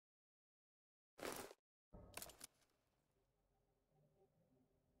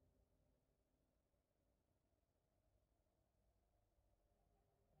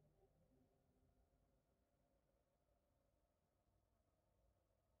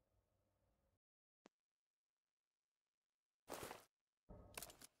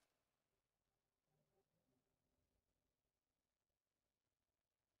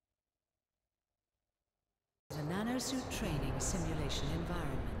nanosuit training simulation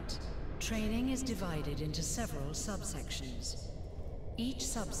environment. Training is divided into several subsections. Each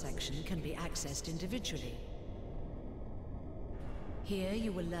subsection can be accessed individually. Here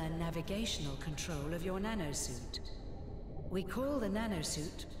you will learn navigational control of your nanosuit. We call the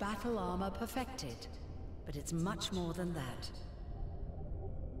nanosuit Battle Armor Perfected, but it's much more than that.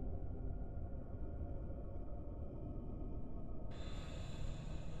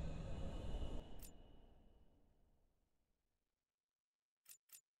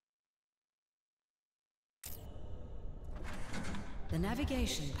 The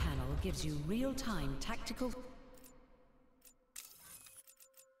navigation panel gives you real-time tactical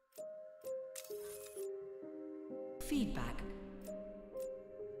feedback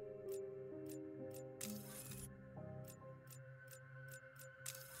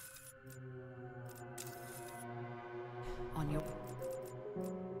on your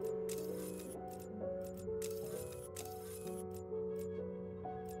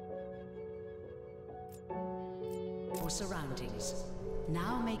surroundings.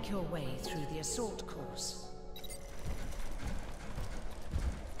 Now make your way through the assault course.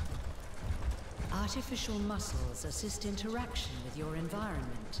 Artificial muscles assist interaction with your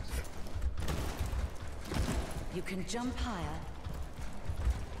environment. You can jump higher.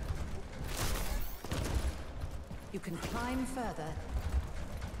 You can climb further.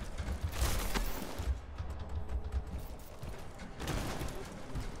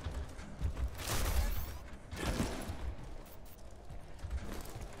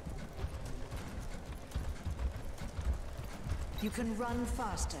 You can run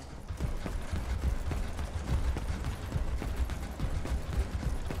faster.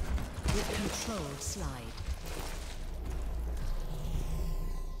 With controlled slide.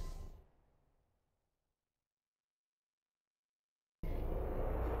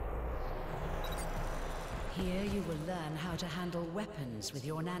 Here you will learn how to handle weapons with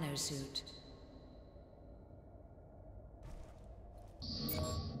your nanosuit.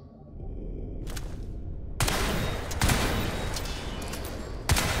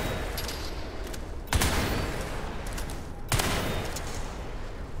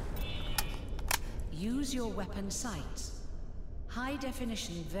 Use your weapon sights.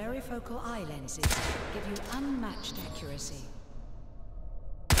 High-definition varifocal eye lenses give you unmatched accuracy.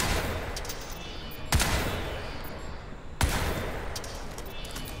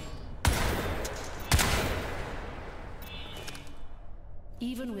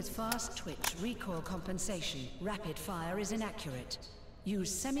 Even with fast twitch recoil compensation, rapid fire is inaccurate.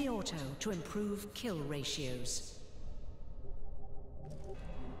 Use semi-auto to improve kill ratios.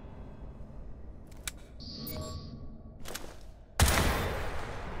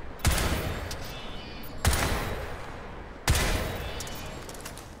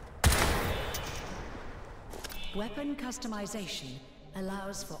 Weapon customization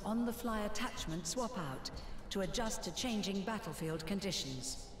allows for on-the-fly attachment swap-out to adjust to changing battlefield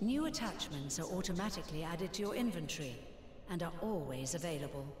conditions. New attachments are automatically added to your inventory and are always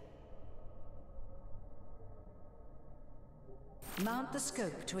available. Mount the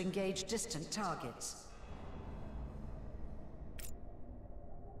scope to engage distant targets.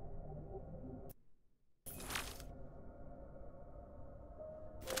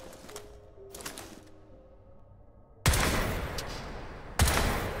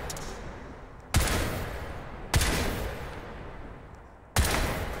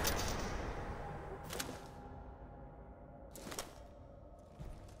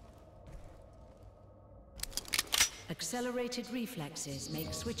 Accelerated reflexes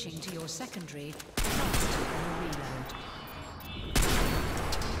make switching to your secondary faster than a reload.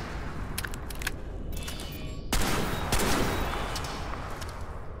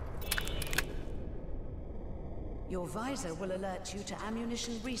 Your visor will alert you to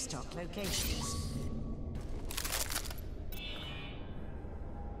ammunition restock locations.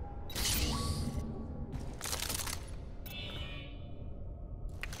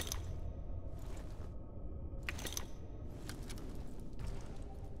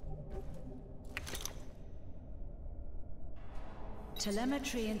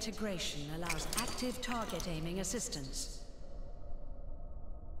 Telemetry integration allows active target aiming assistance.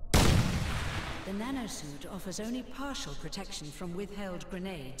 The nanosuit offers only partial protection from withheld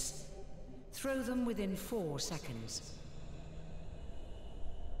grenades. Throw them within 4 seconds.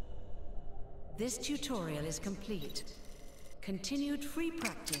 This tutorial is complete. Continued free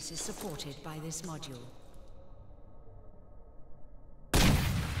practice is supported by this module.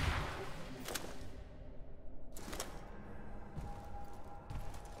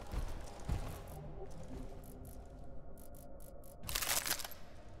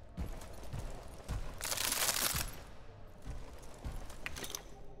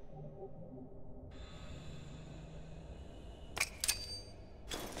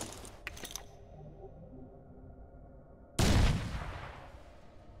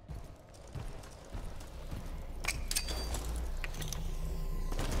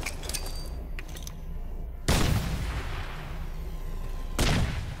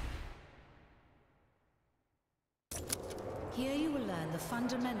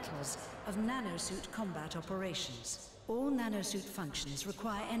 fundamentals of nanosuit combat operations. All nanosuit functions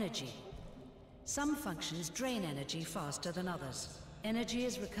require energy. Some functions drain energy faster than others. Energy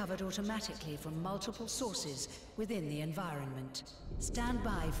is recovered automatically from multiple sources within the environment. Stand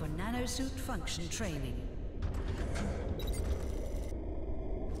by for nanosuit function training.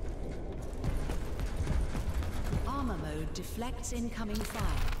 Armor mode deflects incoming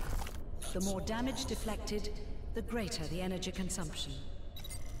fire. The more damage deflected, the greater the energy consumption.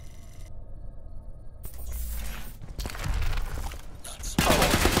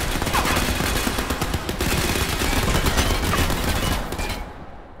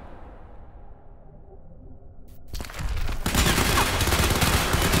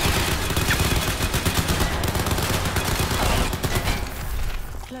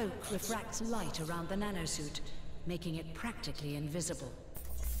 Cloak refracts light around the nanosuit, making it practically invisible.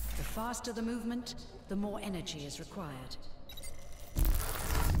 The faster the movement, the more energy is required.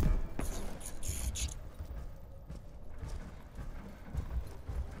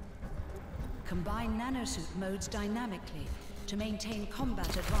 Combine nanosuit modes dynamically to maintain combat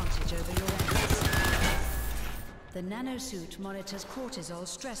advantage over your enemies. The nanosuit monitors cortisol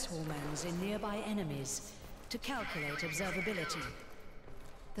stress hormones in nearby enemies to calculate observability.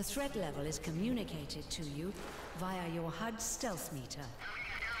 The threat level is communicated to you via your HUD stealth meter.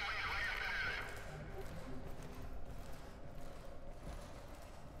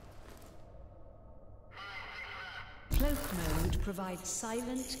 Cloak mode provides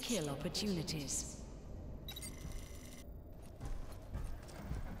silent kill opportunities.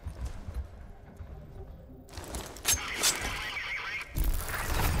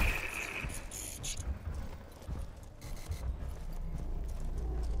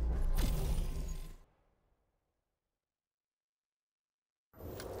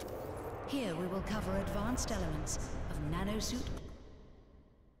 Here we will cover advanced elements of nanosuit.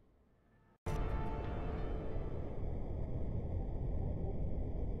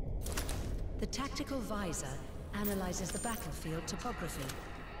 The tactical visor analyzes the battlefield topography,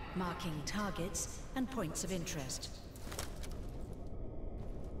 marking targets and points of interest.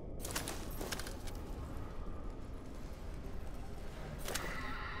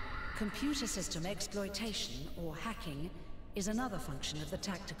 Computer system exploitation, or hacking, is another function of the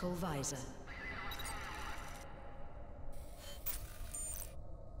tactical visor.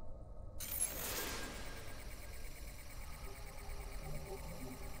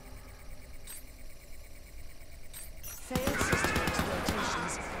 Failed system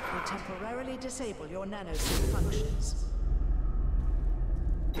exploitations will temporarily disable your nanosuit functions.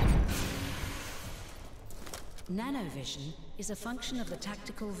 Nanovision is a function of the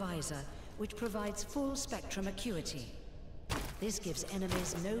tactical visor which provides full spectrum acuity. This gives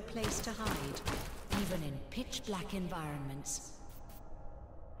enemies no place to hide, even in pitch-black environments.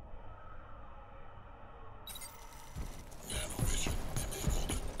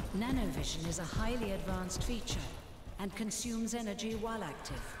 Nanovision is a highly advanced feature and consumes energy while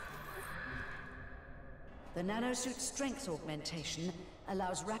active. The nanosuit strength augmentation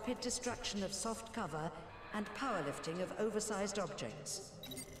allows rapid destruction of soft cover and powerlifting of oversized objects.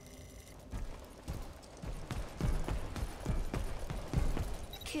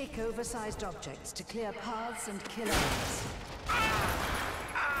 Kick oversized objects to clear paths and kill enemies.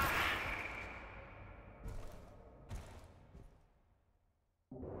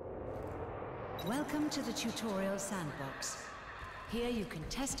 Welcome to the tutorial sandbox. Here you can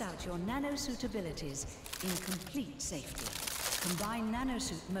test out your nanosuit abilities in complete safety. Combine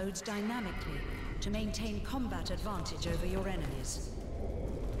nanosuit modes dynamically to maintain combat advantage over your enemies.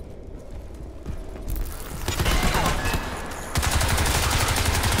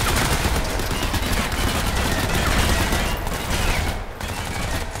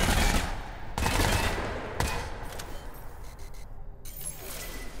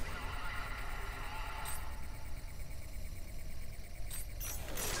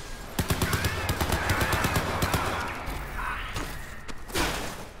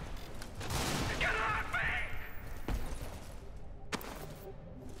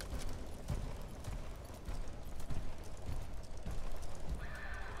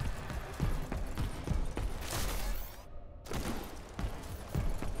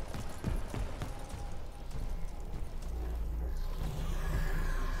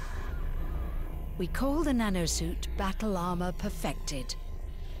 We call the nanosuit Battle Armor Perfected.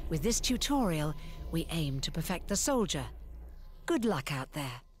 With this tutorial, we aim to perfect the soldier. Good luck out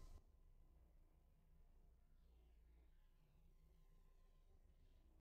there.